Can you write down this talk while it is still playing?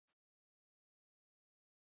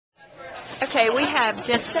Okay, we have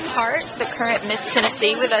Jensen Hart, the current Miss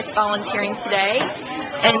Tennessee, with us volunteering today.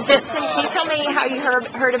 And Jensen, can you tell me how you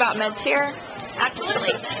heard about MedShare?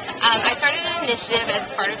 Absolutely. I started an initiative as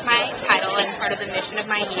part of my title and part of the mission of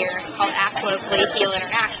my year called Act Locally, Heal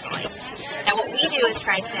Internationally. Now what we do is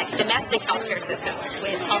try and connect domestic healthcare systems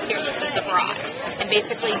with healthcare systems abroad and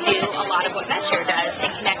basically do a lot of what MedShare does in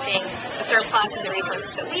connecting the surplus and the resources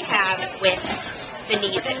that we have with the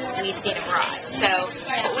needs that we've seen abroad. So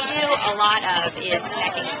what we do a lot of is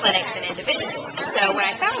connecting clinics and individuals. So when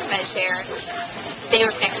I found MedShare, they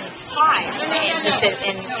were connecting supplies in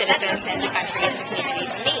citizens and the countries and communities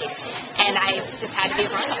in need. And I just had to be a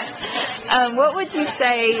part of it. What would you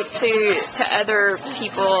say to other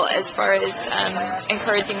people as far as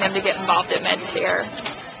encouraging them to get involved at MedShare?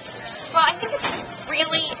 Well, I think it's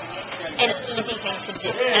really an easy thing to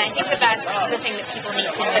do. And I think that that's the thing that people need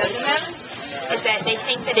to know the most, is that they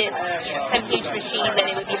think that it's some huge machine, that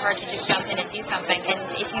it would be hard to just jump in and do something. And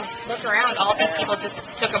if you look around, all these people just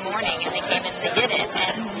took a morning and they came in and they did it.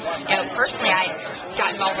 And personally, I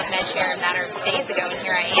got involved with MedShare a matter of days ago, and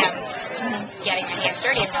here I am getting my hands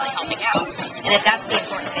dirty and really helping out. And that's the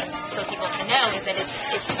important thing for people to know, is that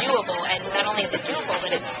it's doable, and not only is it doable,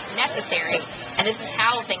 but it's necessary. And this is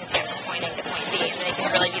how things get from point A to point B, and they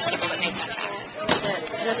can really be the people that make that happen.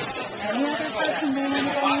 Any other person they want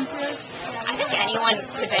to volunteer? I think anyone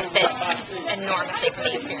could benefit enormously from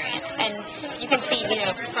the experience. And you can see,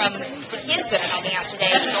 from the kids that are helping out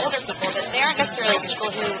today, and the older people, that they aren't necessarily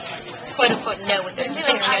people who quote-unquote know what they're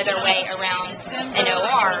doing or know their way around an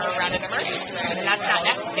OR or around an emergency room, and that's not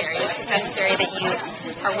necessary. It's just necessary that you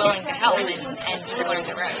are willing to help and just learn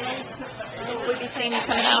the ropes. Will we be seeing you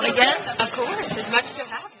coming out again? Of course, as much as you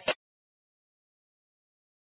have.